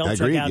doing the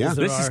self-checkout as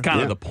there This is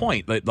kind of the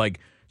point.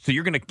 So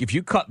you're going to, if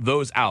you cut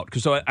those out,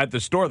 because at the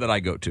store that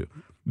I go to,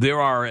 there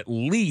are at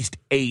least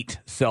 8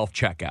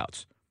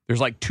 self-checkouts.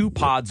 There's like 2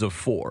 pods of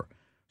 4.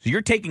 So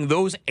you're taking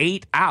those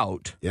 8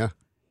 out. Yeah.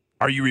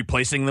 Are you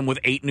replacing them with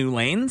 8 new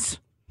lanes?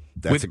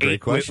 That's a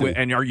great question.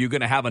 And are you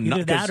going to have enough?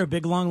 Either that or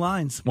big long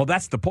lines. Well,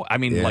 that's the point. I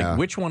mean, like,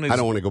 which one is? I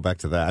don't want to go back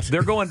to that.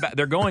 They're going back.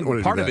 They're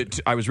going. Part of it.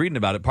 I was reading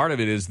about it. Part of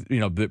it is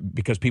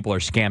because people are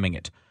scamming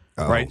it.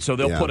 Right, so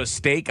they'll put a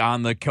stake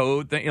on the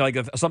code, like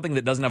something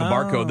that doesn't have a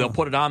barcode. They'll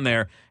put it on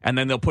there, and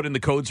then they'll put in the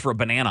codes for a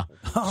banana.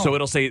 So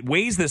it'll say it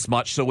weighs this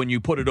much. So when you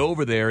put it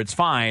over there, it's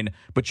fine,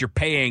 but you're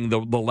paying the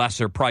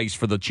lesser price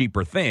for the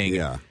cheaper thing.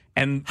 Yeah.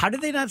 And how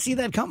did they not see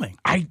that coming?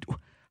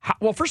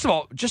 Well, first of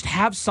all, just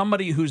have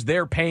somebody who's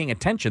there paying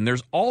attention.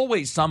 There's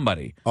always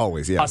somebody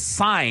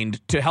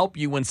assigned to help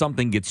you when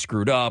something gets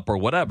screwed up or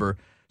whatever.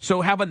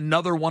 So have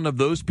another one of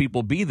those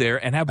people be there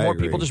and have more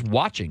people just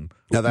watching,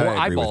 more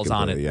eyeballs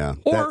on it. Yeah.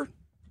 Or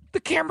the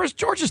cameras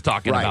George is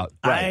talking about.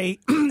 I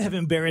have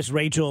embarrassed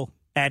Rachel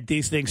at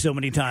these things so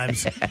many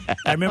times.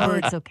 I remember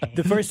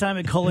the first time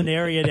at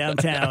Culinaria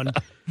downtown,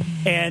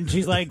 and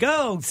she's like,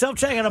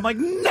 self-checkout. I'm like,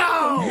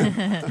 no!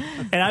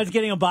 And I was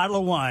getting a bottle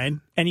of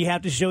wine, and you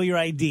have to show your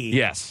ID.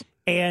 Yes.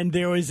 And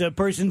there was a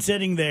person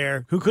sitting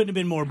there who couldn't have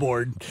been more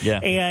bored. Yeah.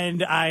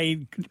 And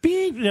I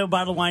beep,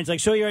 bottle of wine's like,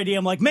 show your ID.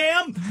 I'm like,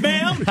 ma'am.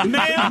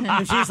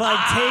 And she's like,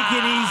 take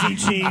it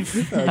easy,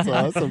 chief. That's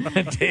awesome.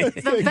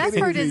 The best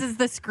part is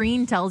the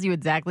screen tells you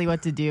exactly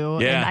what to do.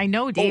 Yeah. And I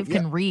know Dave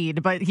can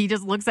read, but he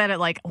just looks at it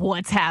like,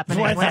 what's happening?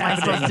 What am I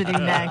supposed to do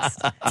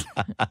next?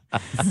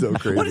 So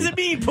crazy. What does it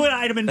mean, put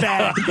item in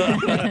bag?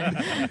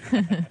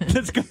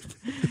 That's good.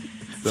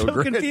 So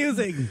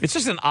confusing. It's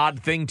just an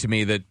odd thing to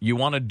me that you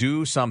want to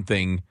do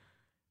something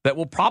that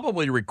will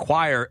probably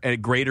require a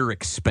greater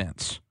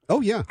expense.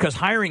 Oh, yeah. Because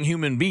hiring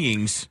human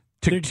beings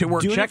to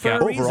work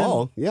checkout.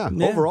 Overall,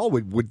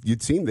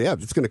 you'd seem,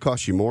 it's going to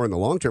cost you more in the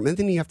long term. And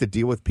then you have to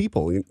deal with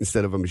people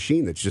instead of a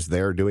machine that's just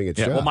there doing its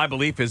job. Well, my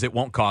belief is it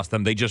won't cost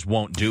them. They just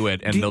won't do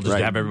it, and they'll just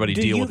have everybody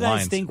deal with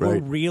lines. Do you guys think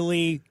we're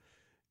really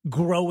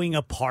growing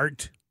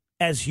apart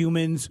as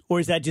humans,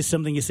 or is that just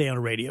something you say on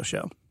a radio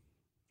show?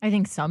 I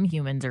think some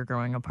humans are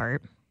growing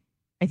apart.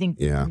 I think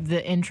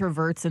the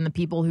introverts and the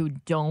people who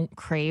don't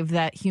crave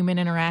that human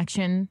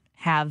interaction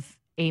have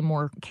a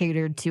more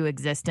catered to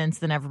existence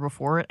than ever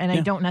before. And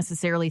I don't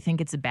necessarily think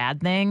it's a bad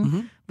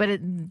thing. But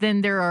then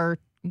there are,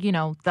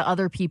 the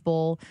other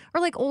people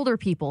or like older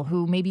people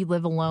who maybe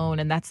live alone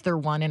and that's their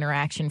one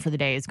interaction for the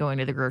day is going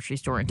to the grocery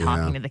store and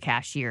talking to the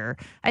cashier.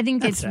 I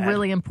think it's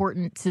really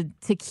important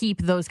to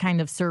keep those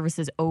kind of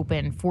services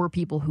open for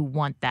people who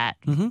want that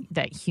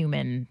that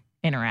human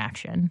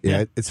interaction.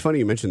 Yeah, it's funny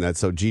you mentioned that.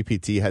 So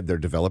GPT had their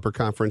developer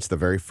conference, the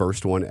very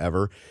first one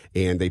ever,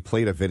 and they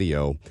played a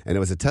video, and it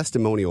was a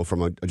testimonial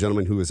from a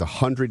gentleman who is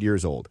 100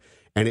 years old.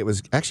 And it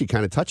was actually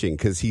kind of touching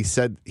because he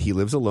said he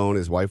lives alone,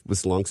 his wife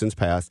was long since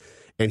passed,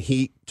 and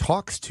he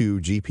talks to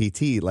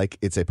GPT like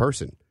it's a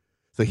person.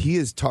 So he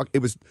is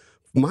it was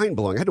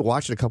mind-blowing. I had to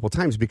watch it a couple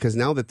times because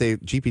now that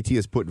GPT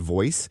has put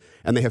voice,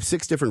 and they have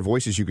 6 different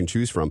voices you can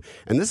choose from,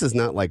 and this is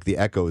not like the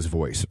Echo's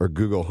voice or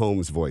Google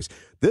Home's voice.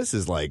 This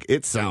is like,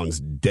 it sounds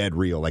dead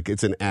real, like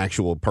it's an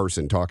actual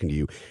person talking to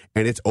you,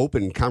 and it's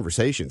open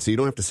conversation. So you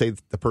don't have to say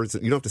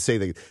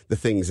the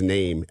thing's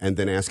name and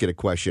then ask it a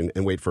question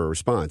and wait for a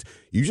response.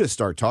 You just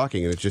start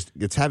talking, and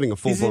it's having a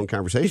full-blown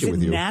conversation with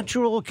you. Is it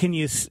natural?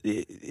 Is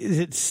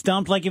it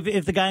stumped? Like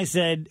if the guy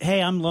said,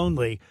 hey, I'm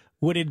lonely,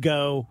 would it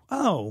go,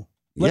 oh,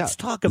 Let's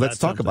talk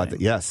about that.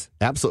 Yes,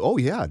 absolutely. Oh,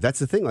 yeah. That's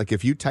the thing. Like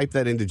if you type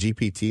that into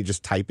GPT,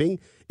 just typing,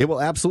 it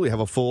will absolutely have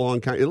a full-on,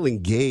 it'll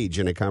engage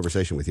in a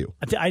conversation with you.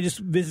 I just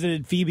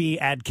visited Phoebe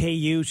at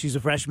KU. She's a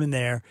freshman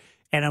there.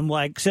 And I'm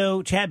like,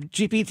 so Chat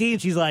GPT?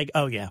 And she's like,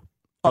 oh, yeah.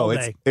 All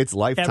day. It's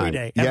lifetime. Every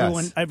day.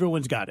 Yes.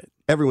 Everyone's got it.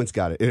 Everyone's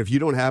got it. And if you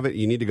don't have it,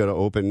 you need to go to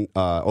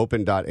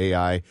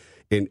open.ai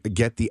and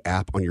get the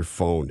app on your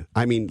phone.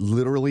 I mean,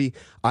 literally,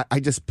 I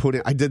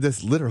did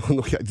this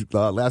literally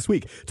last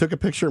week. Took a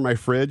picture of my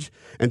fridge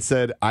and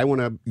said,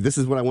 this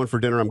is what I want for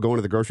dinner. I'm going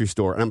to the grocery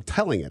store. And I'm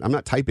telling it. I'm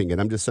not typing it.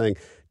 I'm just saying,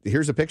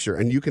 here's a picture.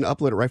 And you can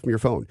upload it right from your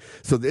phone.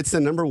 So it's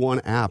the number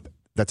one app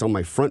that's on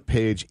my front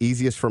page,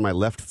 easiest for my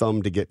left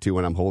thumb to get to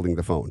when I'm holding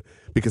the phone,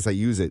 because I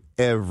use it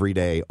every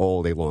day,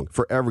 all day long,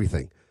 for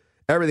everything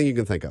you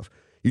can think of.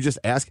 You just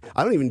ask.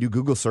 I don't even do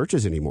Google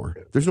searches anymore.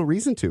 There's no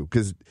reason to,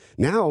 because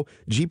now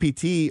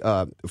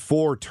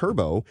GPT-4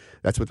 Turbo,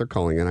 that's what they're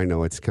calling it. I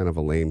know it's kind of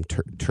a lame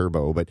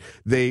turbo, but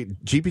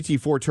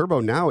GPT-4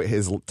 Turbo now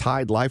is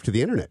tied live to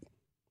the internet.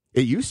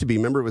 It used to be,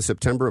 remember, it was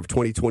September of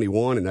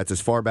 2021, and that's as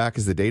far back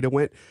as the data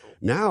went.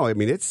 Now, I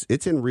mean, it's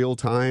in real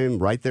time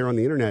right there on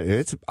the internet, and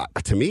it's,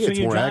 to me, it's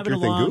more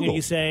accurate than Google. And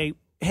you say,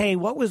 hey,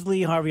 what was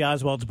Lee Harvey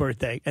Oswald's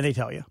birthday? And they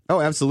tell you.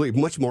 Oh, absolutely.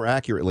 Much more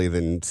accurately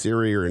than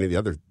Siri or any of the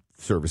other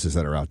services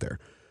that are out there.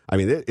 I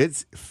mean,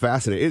 it's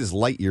fascinating. It is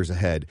light years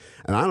ahead.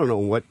 And I don't know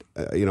what,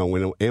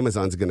 when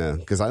Amazon's going to,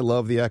 because I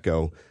love the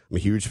Echo. I'm a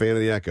huge fan of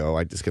the Echo.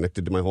 I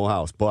disconnected to my whole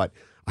house. But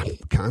I'm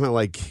kind of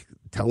like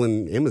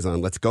telling Amazon,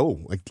 let's go.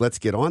 Like, let's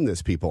get on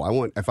this,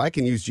 people. If I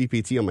can use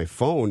GPT on my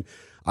phone,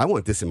 I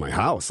want this in my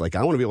house. Like,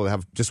 I want to be able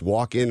to just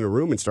walk in a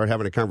room and start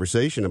having a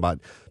conversation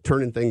about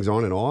turning things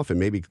on and off and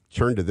maybe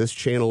turn to this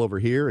channel over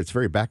here. It's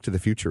very Back to the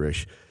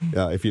Future-ish,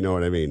 if you know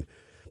what I mean.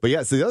 But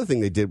yeah, so the other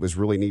thing they did was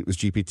really neat was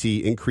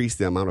GPT increased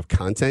the amount of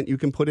content you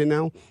can put in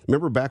now.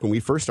 Remember back when we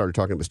first started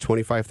talking, it was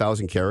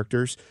 25,000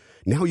 characters.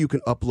 Now you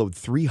can upload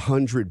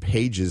 300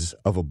 pages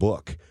of a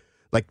book.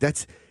 Like,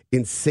 that's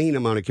insane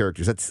amount of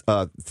characters. That's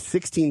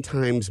 16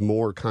 times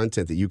more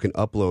content that you can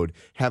upload,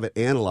 have it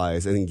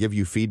analyze, and then give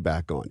you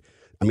feedback on.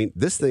 I mean,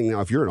 this thing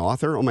now, if you're an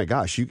author, oh my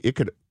gosh, it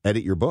could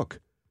edit your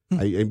book.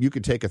 You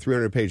could take a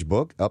 300-page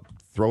book,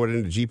 throw it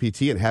into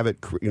GPT, and have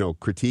it,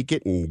 critique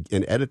it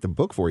and edit the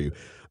book for you.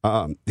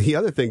 The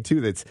other thing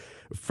too that's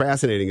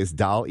fascinating is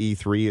DALL-E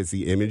 3 is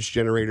the image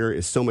generator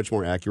is so much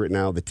more accurate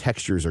now. The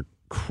textures are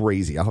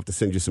crazy. I'll have to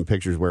send you some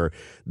pictures where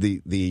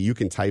you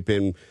can type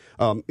in,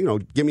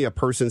 give me a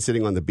person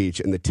sitting on the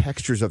beach, and the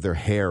textures of their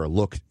hair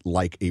look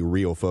like a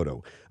real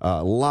photo.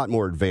 A lot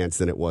more advanced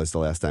than it was the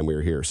last time we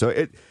were here.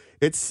 So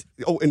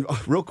and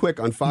real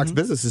quick on Fox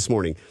Business this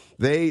morning,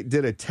 they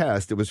did a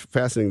test. It was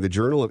fascinating. The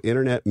Journal of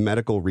Internet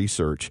Medical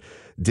Research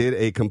did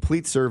a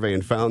complete survey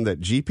and found that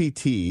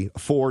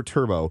GPT-4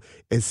 Turbo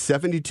is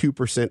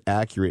 72%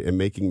 accurate in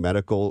making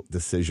medical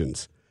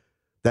decisions.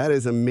 That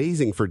is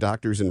amazing for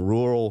doctors in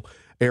rural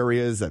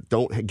areas that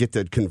don't get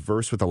to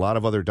converse with a lot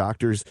of other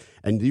doctors,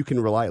 and you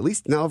can rely, at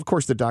least now, of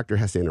course, the doctor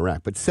has to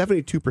interact, but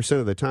 72%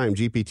 of the time,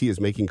 GPT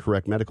is making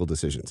correct medical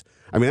decisions.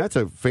 I mean, that's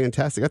a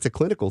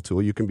clinical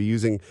tool you can be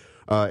using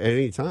at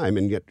any time,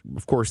 and yet,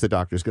 of course, the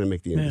doctor is going to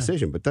make the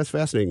decision, but that's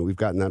fascinating. We've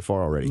gotten that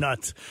far already.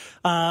 Nuts.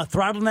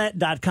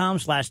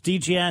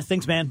 Throttlenet.com/DGS.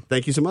 Thanks, man.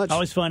 Thank you so much.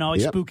 Always fun,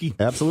 always spooky.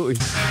 Absolutely.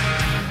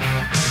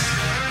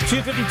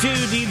 252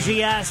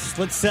 DGS.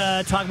 Let's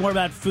talk more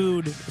about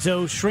food.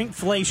 So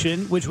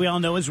shrinkflation, which we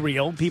all know is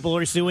real. People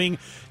are suing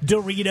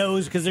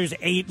Doritos because there's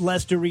 8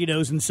 less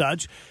Doritos and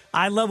such.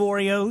 I love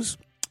Oreos,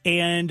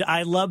 and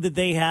I love that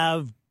they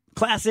have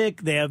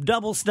classic. They have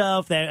double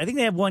stuff. I think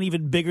they have one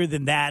even bigger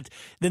than that.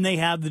 Then they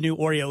have the new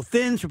Oreo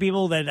Thins for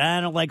people that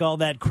I don't like all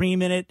that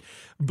cream in it.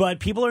 But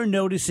people are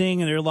noticing,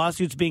 and there are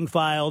lawsuits being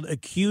filed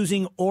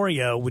accusing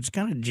Oreo, which is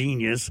kind of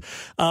genius,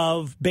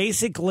 of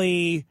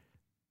basically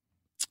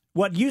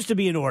what used to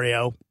be an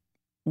Oreo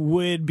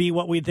would be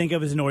what we'd think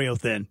of as an Oreo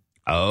Thin.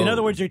 Oh. In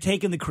other words, they're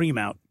taking the cream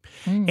out.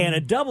 And a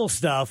double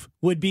stuff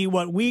would be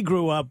what we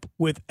grew up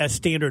with a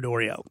standard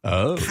Oreo.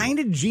 Oh. Kind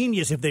of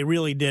genius if they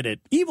really did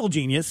it. Evil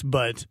genius,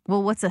 but...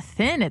 Well, what's a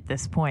thin at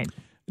this point?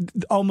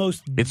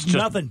 Almost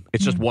nothing.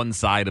 It's just one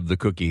side of the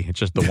cookie. It's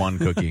just the one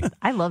cookie.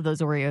 I love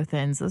those Oreo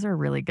Thins. Those are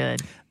really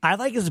good. I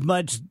like as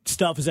much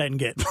stuff as I can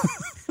get.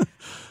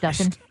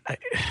 Dustin?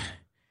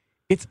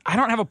 I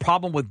don't have a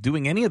problem with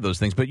doing any of those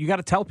things, but you got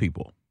to tell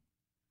people,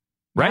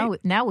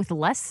 right? Now with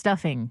less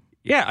stuffing.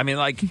 Yeah, I mean,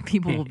 like...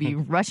 People will be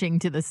rushing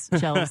to the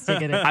shelves to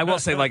get it. I will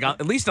say, like,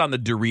 at least on the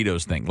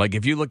Doritos thing, like,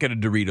 if you look at a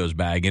Doritos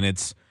bag and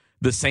it's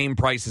the same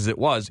price as it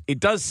was, it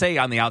does say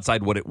on the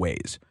outside what it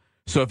weighs.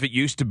 So if it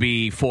used to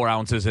be 4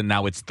 ounces and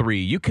now it's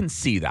 3, you can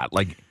see that.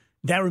 Like,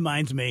 that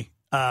reminds me,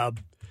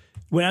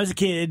 when I was a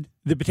kid,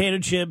 the potato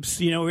chips,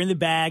 were in the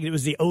bag. It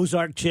was the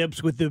Ozark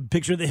chips with the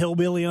picture of the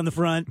hillbilly on the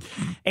front.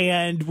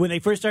 And when they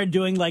first started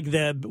doing like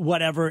the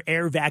whatever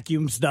air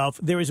vacuum stuff,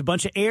 there was a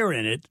bunch of air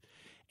in it.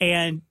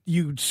 And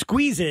you'd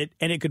squeeze it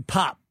and it could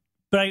pop.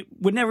 But I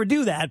would never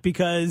do that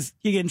because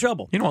you get in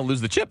trouble. You don't want to lose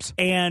the chips.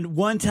 And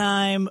one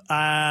time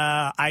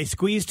I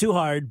squeezed too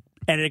hard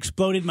and it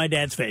exploded in my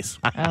dad's face.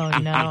 Oh,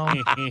 no.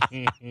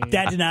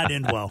 That did not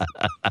end well.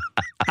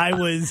 I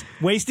was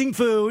wasting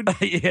food.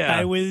 Yeah.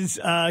 I was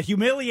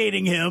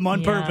humiliating him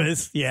on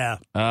purpose. Yeah.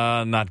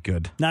 Not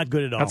good. Not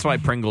good at all. That's why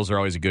Pringles are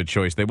always a good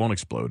choice. They won't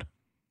explode.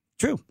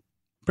 True.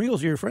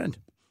 Pringles are your friend.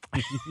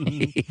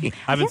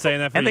 I've been saying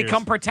that for years. And they years.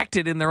 come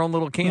protected in their own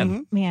little can.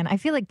 Mm-hmm. Man, I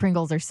feel like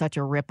Pringles are such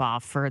a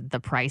ripoff for the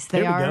price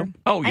they There we are. go.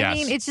 Oh, yes. I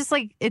mean, it's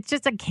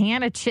just a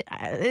can of chips.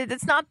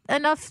 It's not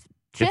enough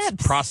chips.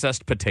 It's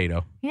processed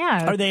potato.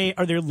 Yeah.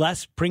 Are there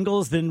less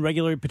Pringles than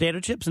regular potato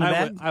chips in the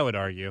bag? I would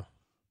argue.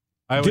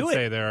 I Do would it.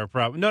 say there are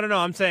probably no.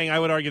 I'm saying I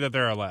would argue that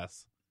there are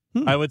less.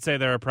 I would say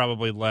there are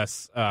probably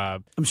less.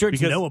 I'm sure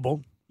it's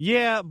knowable.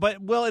 Yeah, but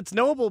it's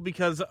knowable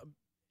because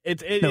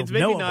it's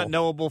maybe not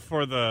knowable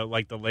for the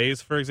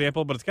Lay's, for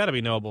example, but it's got to be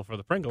knowable for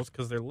the Pringles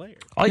because they're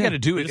layered. All you got to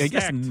do is, They're I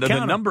guess, stacked.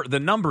 the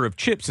number of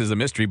chips is a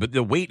mystery, but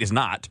the weight is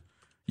not.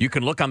 You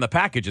can look on the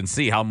package and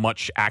see how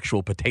much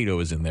actual potato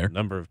is in there.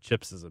 Number of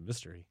chips is a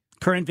mystery.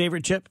 Current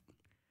favorite chip?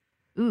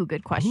 Ooh,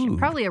 good question. Ooh,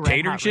 Probably a red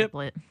tater hot chip?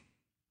 riplet.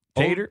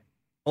 Tater?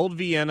 Old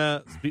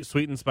Vienna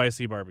sweet and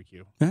spicy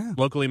barbecue. Yeah.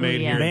 Locally made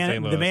yeah. here in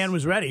St. Louis. The man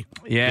was ready.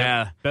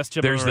 Yeah. Yep. Best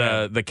chip There's I've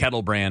ever had. the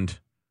kettle brand.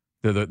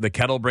 The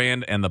kettle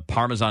brand and the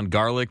Parmesan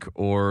garlic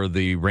or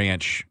the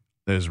ranch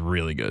is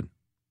really good.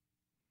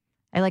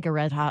 I like a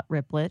red hot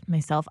riplet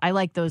myself. I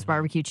like those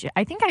barbecue chips.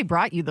 I think I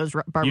brought you those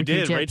barbecue You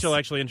did. chips. Rachel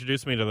actually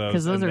introduced me to those.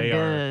 'Cause those and are they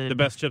good. the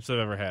best chips I've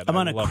ever had. I'm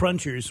on I a love them.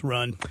 Crunchers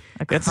run.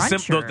 A That's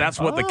cruncher. that's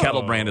what the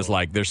kettle brand is Oh.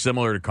 like. They're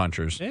similar to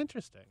Crunchers.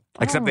 Interesting.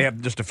 Except they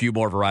have just a few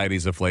more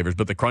varieties of flavors.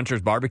 But the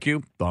Crunchers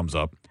barbecue, thumbs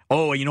up.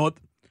 Oh, you know what?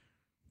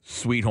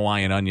 Sweet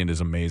Hawaiian onion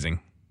is amazing.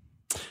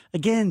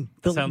 Again,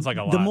 Sounds like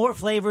a the lot. more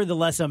flavor, the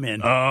less I'm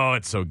in. Oh,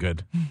 it's so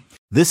good.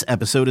 This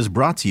episode is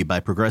brought to you by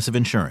Progressive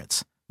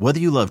Insurance. Whether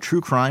you love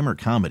true crime or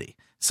comedy,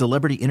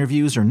 celebrity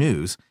interviews or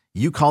news,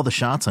 you call the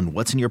shots on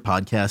what's in your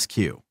podcast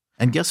queue.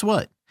 And guess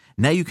what?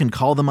 Now you can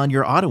call them on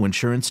your auto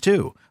insurance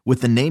too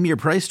with the Name Your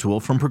Price tool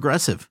from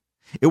Progressive.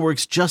 It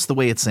works just the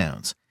way it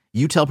sounds.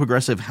 You tell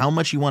Progressive how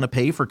much you want to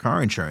pay for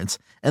car insurance,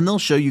 and they'll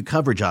show you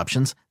coverage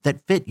options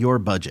that fit your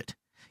budget.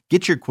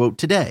 Get your quote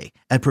today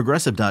at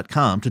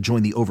Progressive.com to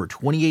join the over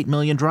 28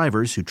 million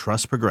drivers who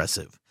trust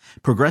Progressive.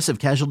 Progressive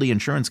Casualty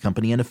Insurance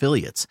Company and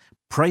Affiliates.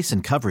 Price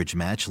and coverage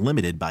match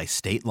limited by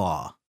state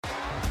law.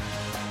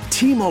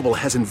 T-Mobile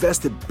has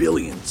invested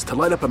billions to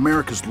light up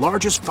America's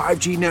largest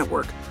 5G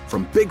network,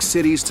 from big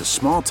cities to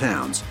small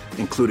towns,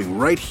 including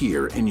right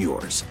here in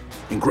yours.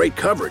 And great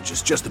coverage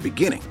is just the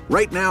beginning.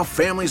 Right now,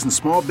 families and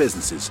small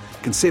businesses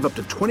can save up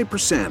to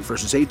 20%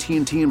 versus AT&T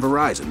and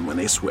Verizon when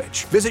they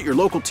switch. Visit your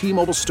local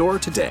T-Mobile store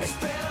today.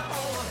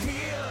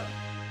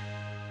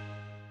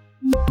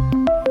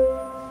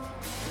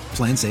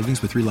 Plan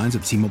savings with 3 lines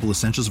of T-Mobile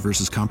Essentials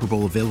versus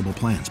comparable available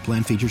plans.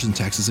 Plan features and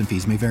taxes and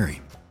fees may vary.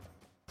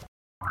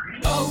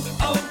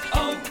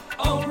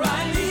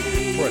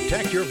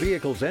 Protect your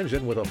vehicle's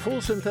engine with a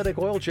full synthetic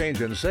oil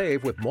change and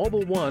save with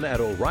Mobile One at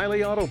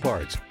O'Reilly Auto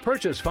Parts.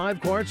 Purchase 5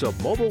 quarts of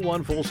Mobile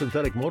One full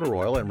synthetic motor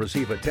oil and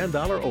receive a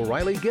 $10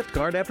 O'Reilly gift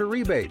card after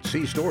rebate.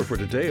 See store for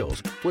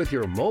details. With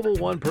your Mobile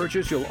One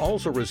purchase, you'll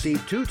also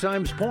receive 2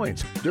 times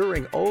points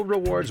during O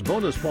Rewards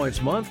Bonus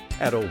Points Month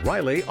at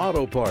O'Reilly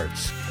Auto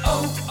Parts.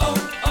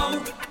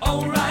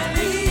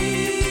 O'Reilly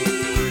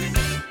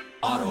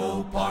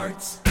Auto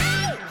Parts.